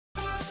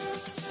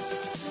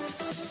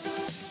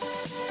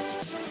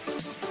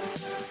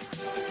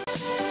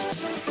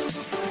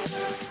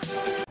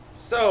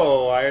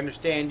So, I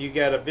understand you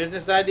got a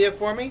business idea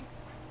for me?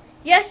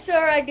 Yes, sir,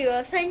 I do. I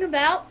was thinking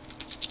about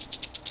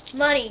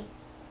money.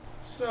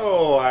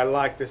 So, I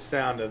like the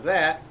sound of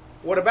that.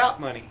 What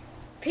about money?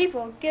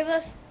 People give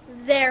us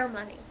their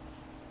money.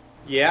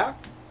 Yeah?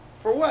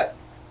 For what?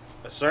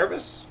 A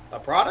service? A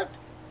product?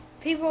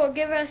 People will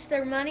give us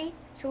their money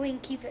so we can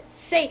keep it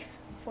safe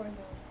for them.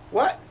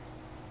 What?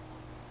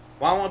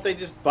 Why won't they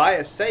just buy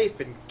a safe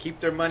and keep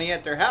their money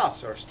at their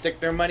house or stick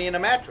their money in a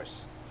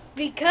mattress?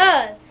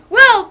 Because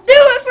we'll do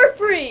it for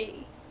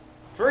free.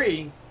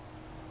 Free?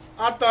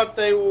 I thought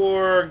they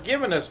were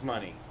giving us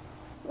money.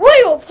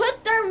 We will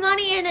put their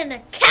money in an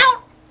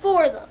account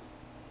for them.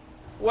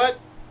 What?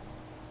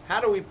 How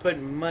do we put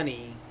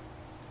money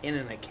in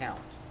an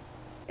account?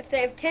 If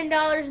they have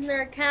 $10 in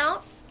their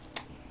account,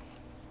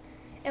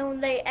 and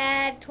when they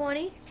add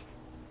 20,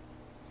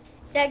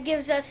 that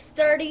gives us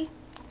 30.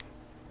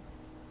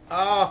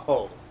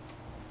 Oh,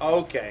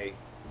 okay.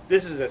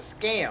 This is a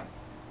scam.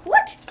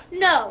 What?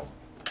 No.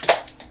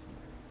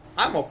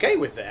 I'm okay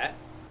with that.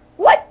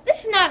 What?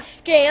 This is not a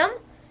scam.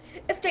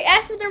 If they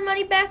ask for their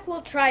money back,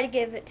 we'll try to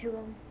give it to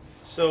them.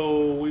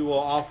 So we will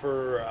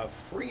offer a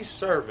free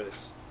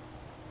service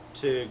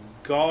to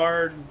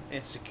guard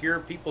and secure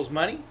people's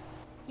money?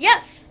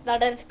 Yes,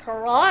 that is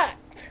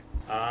correct.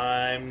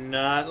 I'm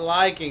not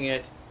liking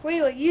it.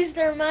 We will use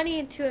their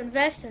money to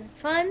invest in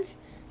funds,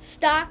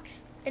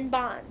 stocks, and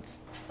bonds.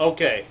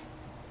 Okay,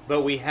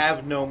 but we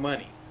have no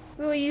money.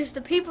 We will use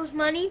the people's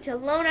money to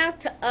loan out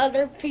to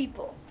other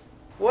people.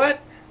 What?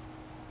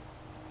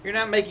 You're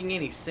not making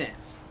any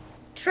sense.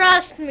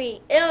 Trust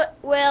me, it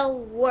will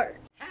work.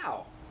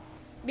 How?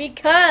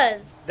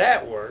 Because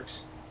That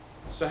works.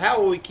 So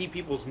how will we keep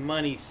people's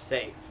money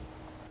safe?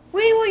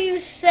 we will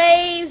use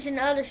saves and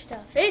other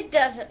stuff. It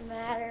doesn't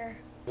matter.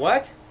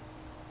 What?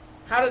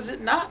 How does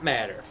it not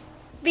matter?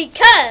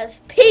 Because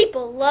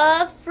people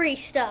love free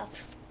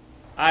stuff.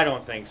 I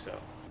don't think so.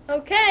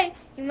 Okay,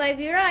 you might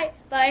be right,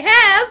 but I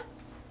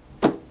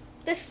have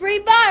this free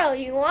bottle.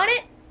 You want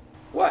it?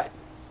 What?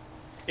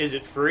 Is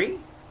it free?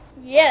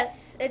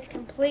 Yes, it's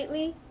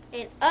completely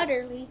and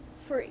utterly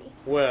free.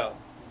 Well,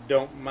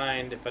 don't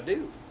mind if I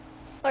do.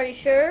 Are you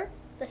sure?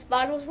 This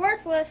bottle's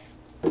worthless.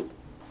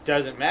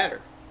 Doesn't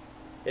matter.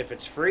 If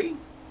it's free,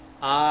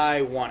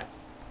 I want it.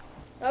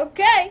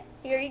 Okay,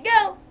 here you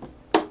go.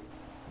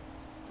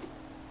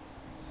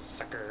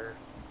 Sucker.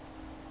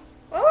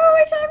 What were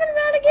we talking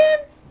about again?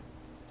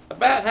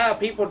 About how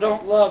people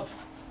don't love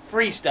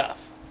free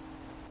stuff.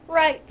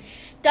 Right,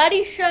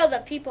 studies show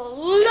that people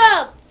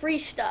love free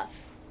stuff.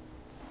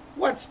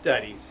 What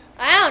studies?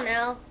 I don't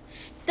know.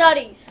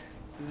 Studies.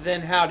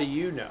 Then how do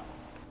you know?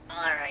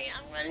 Alright,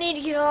 I'm gonna need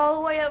to get all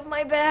the way up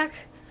my back.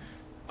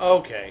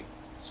 Okay,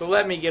 so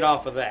let me get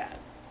off of that.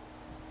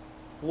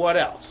 What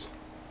else?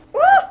 Woo!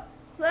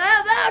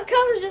 That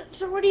covers it.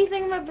 So what do you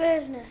think of my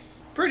business?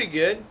 Pretty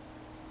good.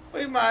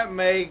 We might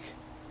make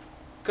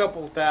a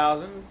couple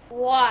thousand.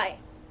 Why?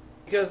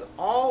 Because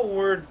all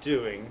we're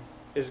doing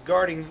is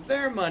guarding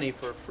their money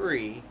for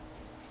free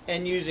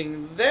and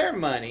using their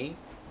money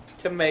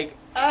to make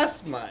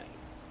us money.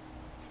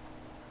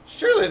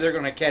 Surely they're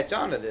going to catch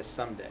on to this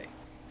someday.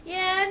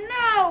 Yeah,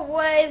 no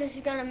way this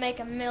is gonna make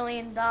 $1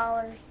 million.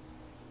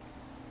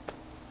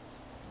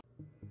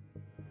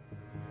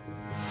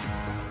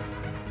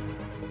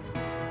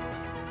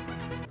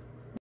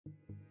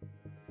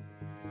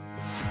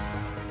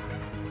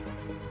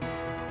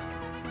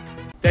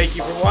 Thank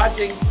you for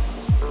watching.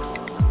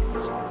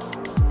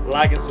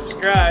 Like and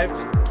subscribe.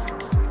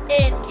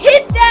 And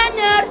hit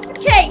that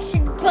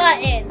notification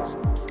button.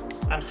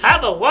 And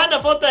have a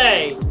wonderful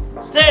day.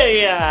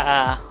 See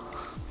ya.